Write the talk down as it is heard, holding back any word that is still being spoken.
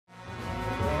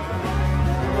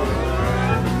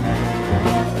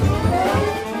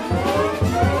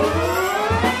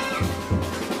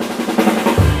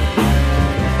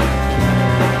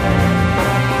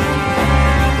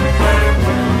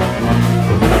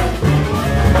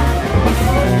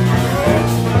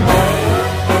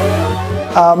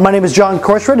My name is John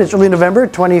Korsford. It's early November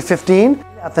 2015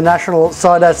 at the National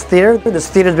Sawdust Theatre. This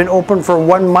theatre has been open for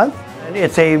 1 month.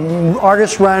 It's a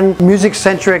artist-run,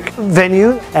 music-centric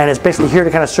venue, and it's basically here to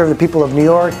kind of serve the people of New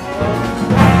York.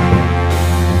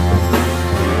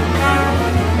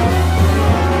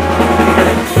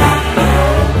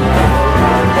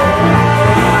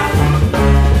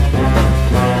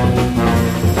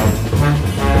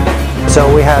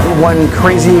 So we had one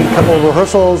crazy couple of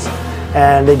rehearsals,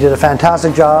 and they did a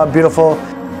fantastic job, beautiful.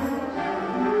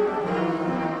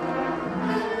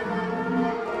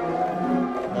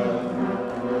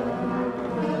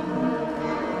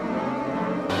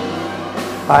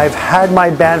 I've had my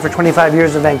band for 25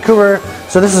 years in Vancouver,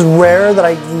 so this is rare that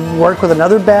I work with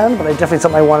another band, but it's definitely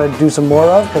something I want to do some more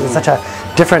of because it's such a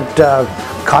different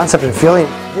concept and feeling.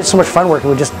 It's so much fun working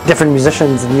with just different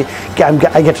musicians, and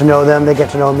I get to know them, they get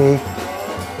to know me.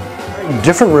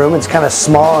 Different room. It's kind of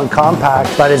small and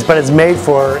compact, but it's made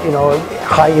for, you know,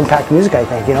 high impact music. I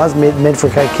think, you know, it's made for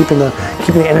kind of keeping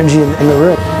the energy in the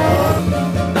room.